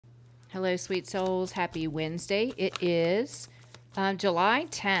Hello, sweet souls. Happy Wednesday. It is July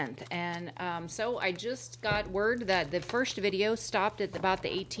 10th. And so I just got word that the first video stopped at about the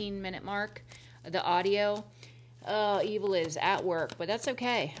 18-minute mark, the audio. Evil is at work, but that's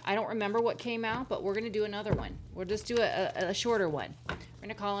okay. I don't remember what came out, but we're going to do another one. We'll just do a shorter one. We're going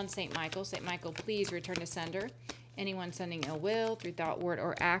to call on St. Michael. St. Michael, please return to sender. Anyone sending ill will through thought, word,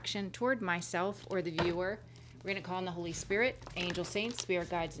 or action toward myself or the viewer. We're going to call on the Holy Spirit, angel saints,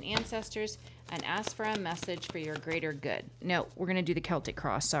 spirit guides, and ancestors, and ask for a message for your greater good. No, we're going to do the Celtic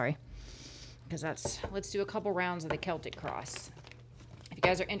cross, sorry. Because let's do a couple rounds of the Celtic cross. If you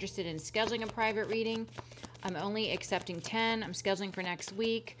guys are interested in scheduling a private reading, I'm only accepting 10. I'm scheduling for next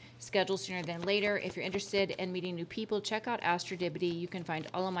week. Schedule sooner than later. If you're interested in meeting new people, check out Astrodivity. You can find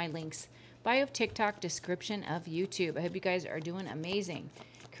all of my links. Bio of TikTok, description of YouTube. I hope you guys are doing amazing.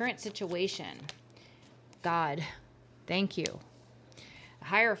 Current situation. God, thank you.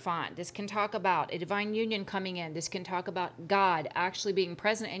 Hierophant, this can talk about a divine union coming in. This can talk about God actually being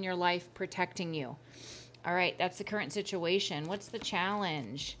present in your life, protecting you. All right, that's the current situation. What's the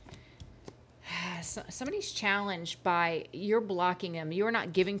challenge? Somebody's challenged by, you're blocking them. You're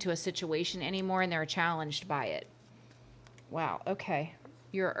not giving to a situation anymore, and they're challenged by it. Wow, okay.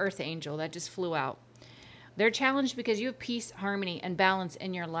 You're an earth angel. That just flew out. They're challenged because you have peace, harmony, and balance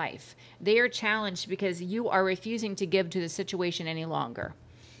in your life. They are challenged because you are refusing to give to the situation any longer.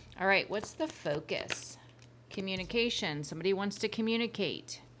 All right, what's the focus? Communication. Somebody wants to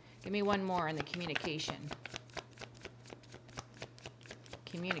communicate. Give me one more on the communication.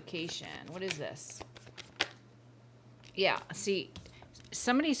 Communication. What is this? Yeah, see,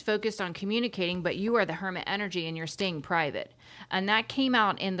 somebody's focused on communicating, but you are the hermit energy and you're staying private. And that came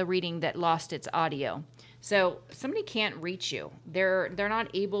out in the reading that lost its audio. So somebody can't reach you. They're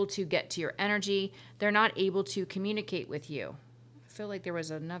not able to get to your energy. They're not able to communicate with you. I feel like there was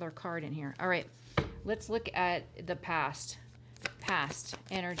another card in here. All right, let's look at the past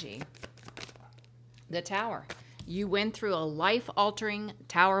energy. The Tower. You went through a life-altering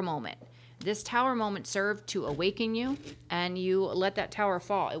tower moment. This tower moment served to awaken you, and you let that tower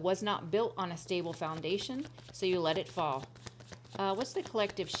fall. It was not built on a stable foundation, so you let it fall. What's the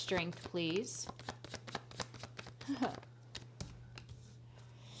collective strength, please?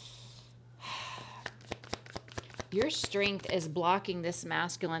 Your strength is blocking this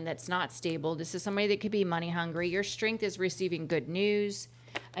masculine that's not stable. This is somebody that could be money hungry. Your strength is receiving good news,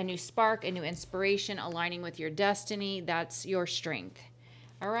 a new spark, a new inspiration, aligning with your destiny. That's your strength.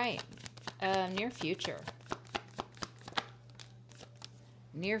 All right. Near future.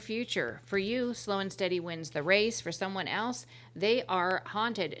 Near future. For you, slow and steady wins the race. For someone else, they are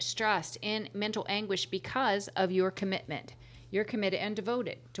haunted, stressed, in mental anguish because of your commitment. You're committed and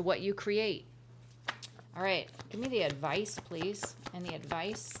devoted to what you create. All right. Give me the advice, please. And the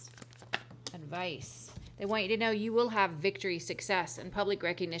advice. Advice. They want you to know you will have victory, success, and public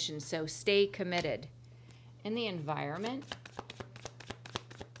recognition, so stay committed. In the environment.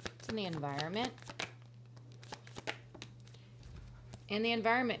 It's in the environment. In the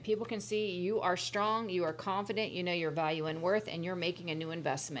environment, people can see you are strong, you are confident, you know your value and worth, and you're making a new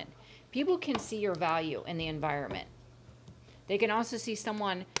investment. People can see your value in the environment. They can also see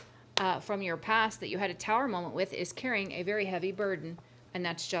someone from your past that you had a tower moment with is carrying a very heavy burden, and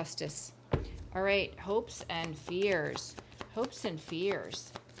that's justice. All right, hopes and fears. Hopes and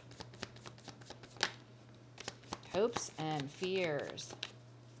fears. Hopes and fears.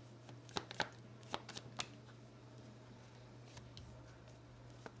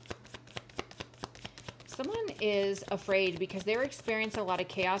 Someone is afraid because they're experiencing a lot of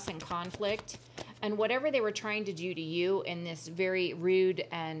chaos and conflict, and whatever they were trying to do to you in this very rude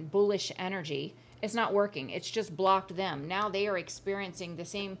and bullish energy, it's not working. It's just blocked them. Now they are experiencing the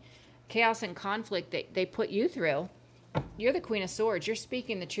same chaos and conflict that they put you through. You're the Queen of Swords. You're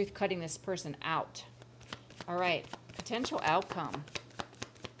speaking the truth, cutting this person out. All right. Potential outcome.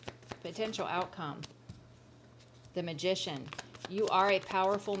 Potential outcome. The Magician. You are a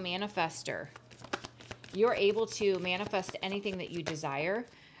powerful manifester. You're able to manifest anything that you desire.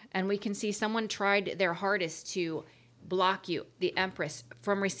 And we can see someone tried their hardest to block you, the Empress,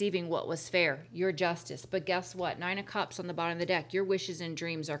 from receiving what was fair, your justice. But guess what? 9 of Cups on the bottom of the deck. Your wishes and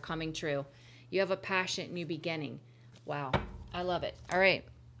dreams are coming true. You have a passionate new beginning. Wow. I love it. All right.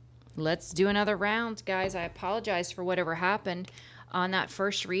 Let's do another round, guys. I apologize for whatever happened on that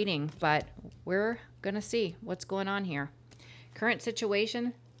first reading, but we're going to see what's going on here. Current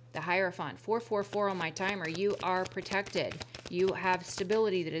situation. The Hierophant, 444 on my timer. You are protected. You have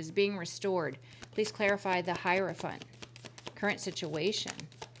stability that is being restored. Please clarify the Hierophant. Current situation.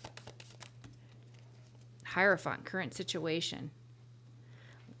 Hierophant, current situation.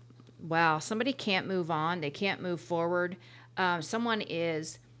 Wow, somebody can't move on. They can't move forward. Someone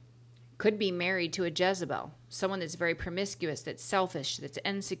could be married to a Jezebel, someone that's very promiscuous, that's selfish, that's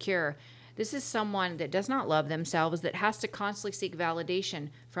insecure. This is someone that does not love themselves, that has to constantly seek validation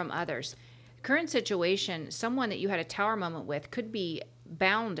from others. Current situation, someone that you had a tower moment with could be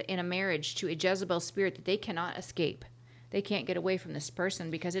bound in a marriage to a Jezebel spirit that they cannot escape. They can't get away from this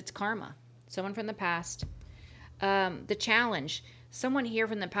person because it's karma. Someone from the past. The challenge. Someone here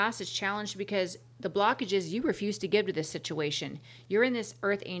from the past is challenged because the blockages you refuse to give to this situation. You're in this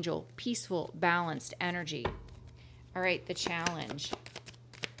earth angel, peaceful, balanced energy. All right, the challenge.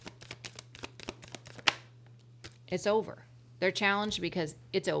 It's over. They're challenged because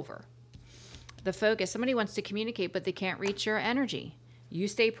it's over. The focus. Somebody wants to communicate, but they can't reach your energy. You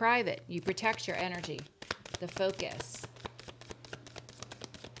stay private. You protect your energy. The focus.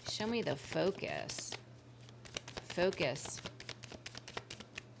 Show me the focus. Focus.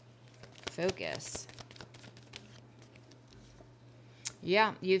 Focus.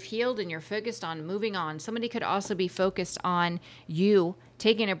 Yeah, you've healed and you're focused on moving on. Somebody could also be focused on you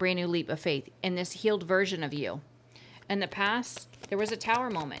taking a brand new leap of faith in this healed version of you. In the past, there was a tower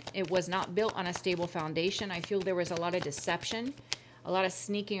moment. It was not built on a stable foundation. I feel there was a lot of deception, a lot of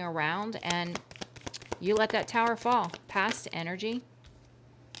sneaking around, and you let that tower fall. Past energy.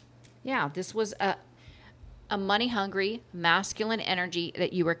 Yeah, this was a money-hungry, masculine energy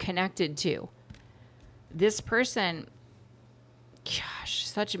that you were connected to. This person, gosh,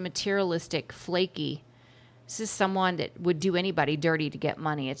 such a materialistic, flaky. This is someone that would do anybody dirty to get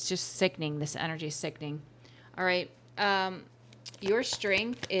money. It's just sickening. This energy is sickening. All right. Your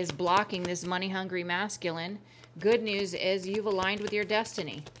strength is blocking this money-hungry masculine. Good news is you've aligned with your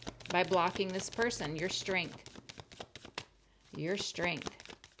destiny by blocking this person. Your strength. Your strength.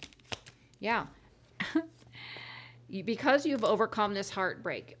 Yeah. Because you've overcome this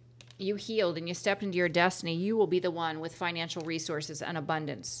heartbreak, you healed and you stepped into your destiny, you will be the one with financial resources and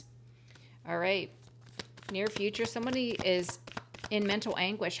abundance. All right. Near future, somebody is in mental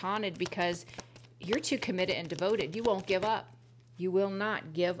anguish, haunted because you're too committed and devoted. You won't give up. You will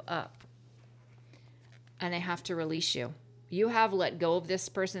not give up. And they have to release you. You have let go of this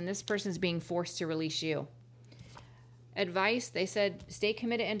person. This person's being forced to release you. Advice, they said, stay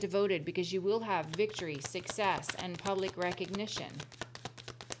committed and devoted because you will have victory, success, and public recognition.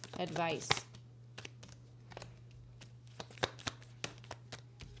 Advice.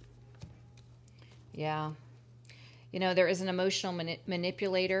 Yeah. You know, there is an emotional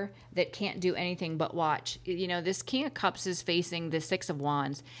manipulator that can't do anything but watch. You know, this King of Cups is facing the Six of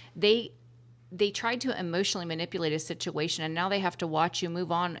Wands. They tried to emotionally manipulate a situation, and now they have to watch you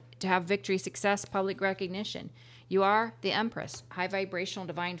move on to have victory, success, public recognition. You are the Empress, high vibrational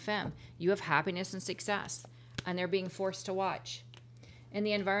divine femme. You have happiness and success, and they're being forced to watch. In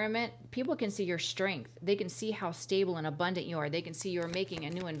the environment, people can see your strength. They can see how stable and abundant you are. They can see you're making a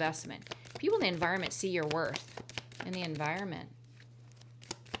new investment. People in the environment see your worth. In the environment.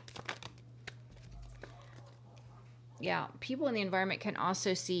 Yeah, people in the environment can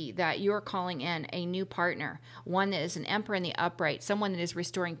also see that you're calling in a new partner, one that is an emperor in the upright, someone that is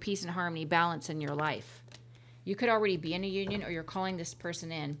restoring peace and harmony, balance in your life. You could already be in a union, or you're calling this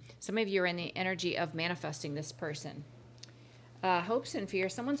person in. Some of you are in the energy of manifesting this person. Hopes and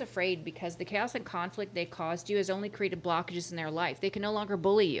fears. Someone's afraid because the chaos and conflict they caused you has only created blockages in their life. They can no longer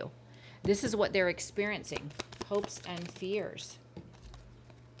bully you. This is what they're experiencing. Hopes and fears.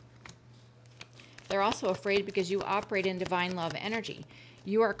 They're also afraid because you operate in divine love energy.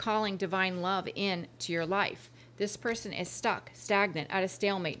 You are calling divine love into your life. This person is stuck, stagnant, at a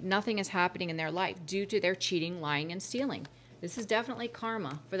stalemate. Nothing is happening in their life due to their cheating, lying, and stealing. This is definitely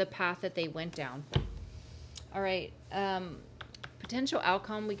karma for the path that they went down. All right. Potential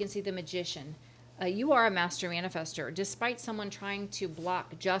outcome, we can see the Magician. You are a master manifester. Despite someone trying to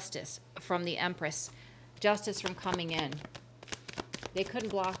block justice from the Empress, justice from coming in, they couldn't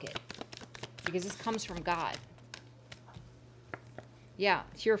block it because this comes from God. Yeah,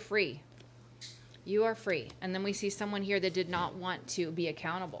 you're free. You are free. And then we see someone here that did not want to be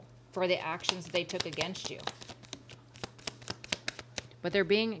accountable for the actions they took against you. But they're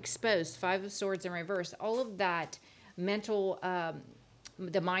being exposed. Five of Swords in reverse. All of that mental,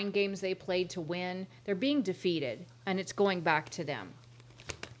 the mind games they played to win, they're being defeated. And it's going back to them.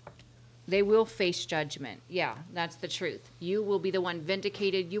 They will face judgment. Yeah, that's the truth. You will be the one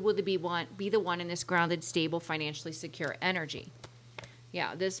vindicated. You will be the one in this grounded, stable, financially secure energy.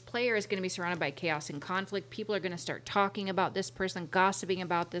 Yeah, this player is going to be surrounded by chaos and conflict. People are going to start talking about this person, gossiping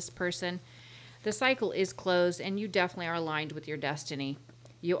about this person. The cycle is closed, and you definitely are aligned with your destiny.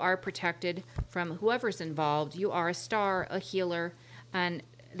 You are protected from whoever's involved. You are a star, a healer, and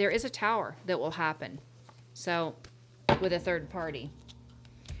there is a tower that will happen. So, with a third party.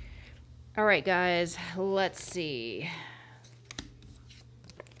 All right, guys, let's see.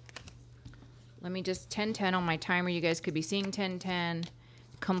 Let me just 10-10 on my timer. You guys could be seeing 10-10.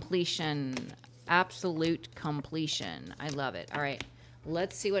 Completion. Absolute completion. I love it. All right.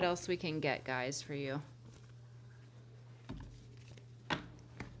 Let's see what else we can get, guys, for you.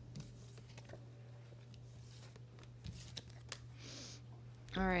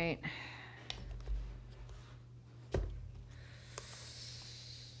 All right.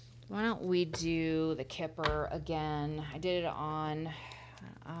 Why don't we do the Kipper again? I did it on,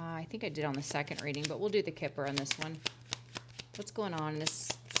 I think I did on the second reading, but we'll do the Kipper on this one. What's going on in this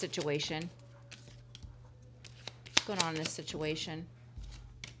situation? What's going on in this situation?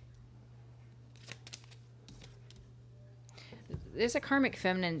 There's a karmic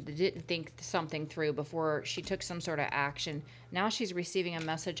feminine that didn't think something through before she took some sort of action. Now she's receiving a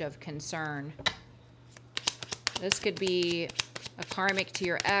message of concern. This could be a karmic to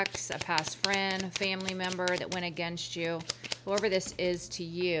your ex, a past friend, a family member that went against you. Whoever this is to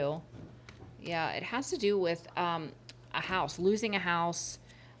you. Yeah, it has to do with a house, losing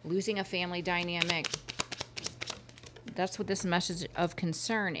a family dynamic. That's what this message of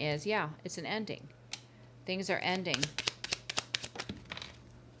concern is. Yeah, it's an ending. Things are ending.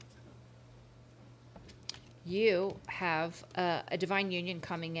 You have a divine union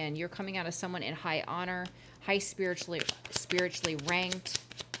coming in. You're coming out of someone in high honor, high spiritually ranked.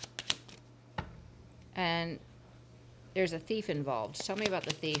 And there's a thief involved. Tell me about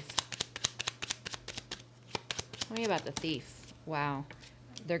the thief. Tell me about the thief. Wow.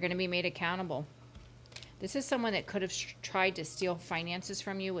 They're going to be made accountable. This is someone that could have tried to steal finances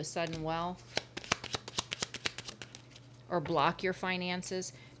from you with sudden wealth. Or block your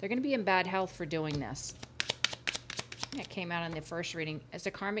finances. They're going to be in bad health for doing this. That came out in the first reading. As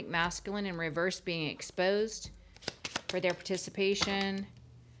a karmic masculine in reverse being exposed for their participation.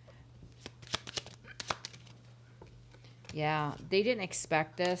 Yeah, they didn't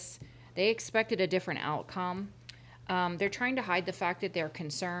expect this. They expected a different outcome. They're trying to hide the fact that they're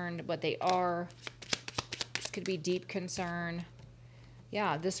concerned, but they are. This could be deep concern.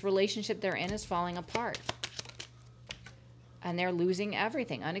 Yeah, this relationship they're in is falling apart. And they're losing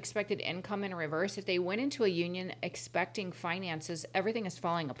everything. Unexpected income in reverse. If they went into a union expecting finances, everything is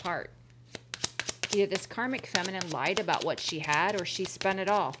falling apart. Either this karmic feminine lied about what she had or she spent it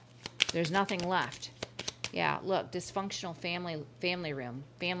all. There's nothing left. Yeah, look, dysfunctional family room,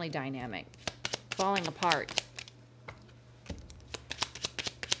 family dynamic, falling apart.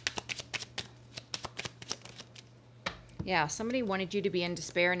 Yeah, somebody wanted you to be in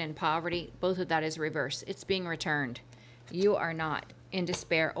despair and in poverty. Both of that is reverse. It's being returned. You are not in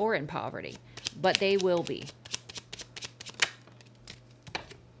despair or in poverty, but they will be.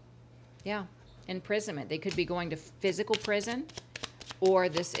 Yeah, imprisonment. They could be going to physical prison, or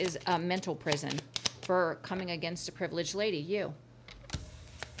this is a mental prison for coming against a privileged lady, you.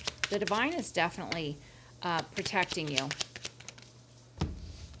 The divine is definitely protecting you.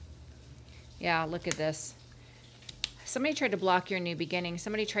 Yeah, look at this. Somebody tried to block your new beginning.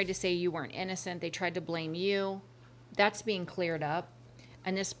 Somebody tried to say you weren't innocent. They tried to blame you. That's being cleared up.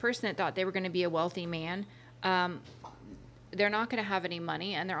 And this person that thought they were going to be a wealthy man, they're not going to have any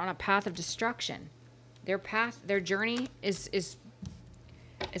money, and they're on a path of destruction. Their journey is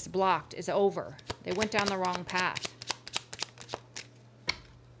blocked, is over. They went down the wrong path.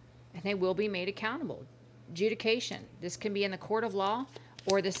 And they will be made accountable. Adjudication. This can be in the court of law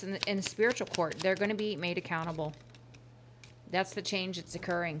or this in the spiritual court. They're going to be made accountable. That's the change that's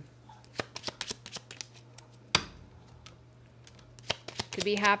occurring. Could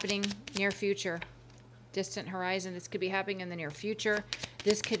be happening near future. Distant horizon. This could be happening in the near future.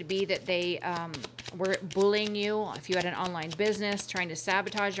 This could be that they were bullying you. If you had an online business, trying to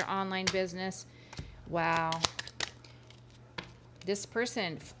sabotage your online business. Wow. This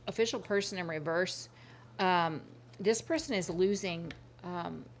person, official person in reverse, this person is losing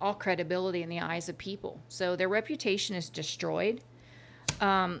all credibility in the eyes of people. So their reputation is destroyed.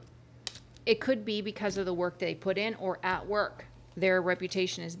 It could be because of the work they put in or at work. Their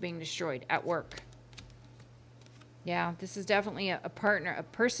reputation is being destroyed at work. Yeah, this is definitely a partner, a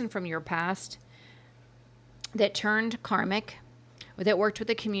person from your past that turned karmic, or that worked with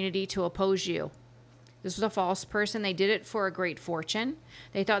the community to oppose you. This was a false person. They did it for a great fortune.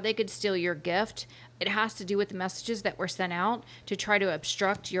 They thought they could steal your gift. It has to do with the messages that were sent out to try to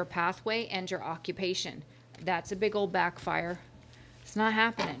obstruct your pathway and your occupation. That's a big old backfire. It's not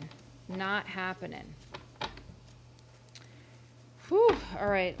happening. Not happening. Whew. All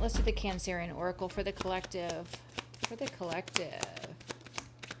right, let's do the Cancerian Oracle for the collective. For the collective.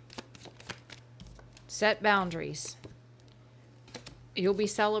 Set boundaries. You'll be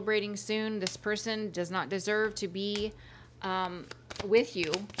celebrating soon. This person does not deserve to be with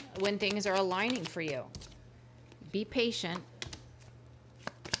you when things are aligning for you. Be patient.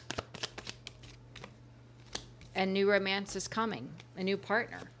 And new romance is coming. A new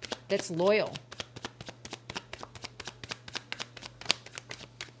partner that's loyal.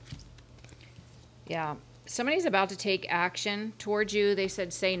 Yeah. Somebody's about to take action towards you. They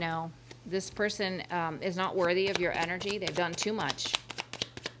said, say no. This person is not worthy of your energy. They've done too much.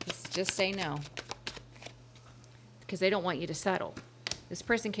 Just say no. Because they don't want you to settle. This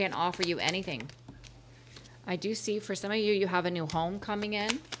person can't offer you anything. I do see for some of you, you have a new home coming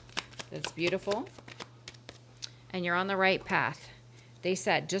in. That's beautiful. And you're on the right path. They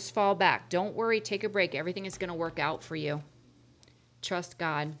said, just fall back. Don't worry. Take a break. Everything is going to work out for you. Trust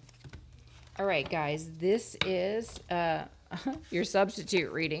God. All right, guys. This is your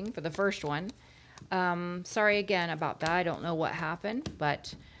substitute reading for the first one. Sorry again about that. I don't know what happened,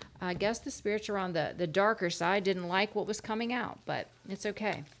 but I guess the spirits are on the darker side. Didn't like what was coming out, but it's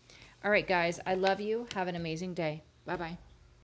okay. All right, guys. I love you. Have an amazing day. Bye-bye.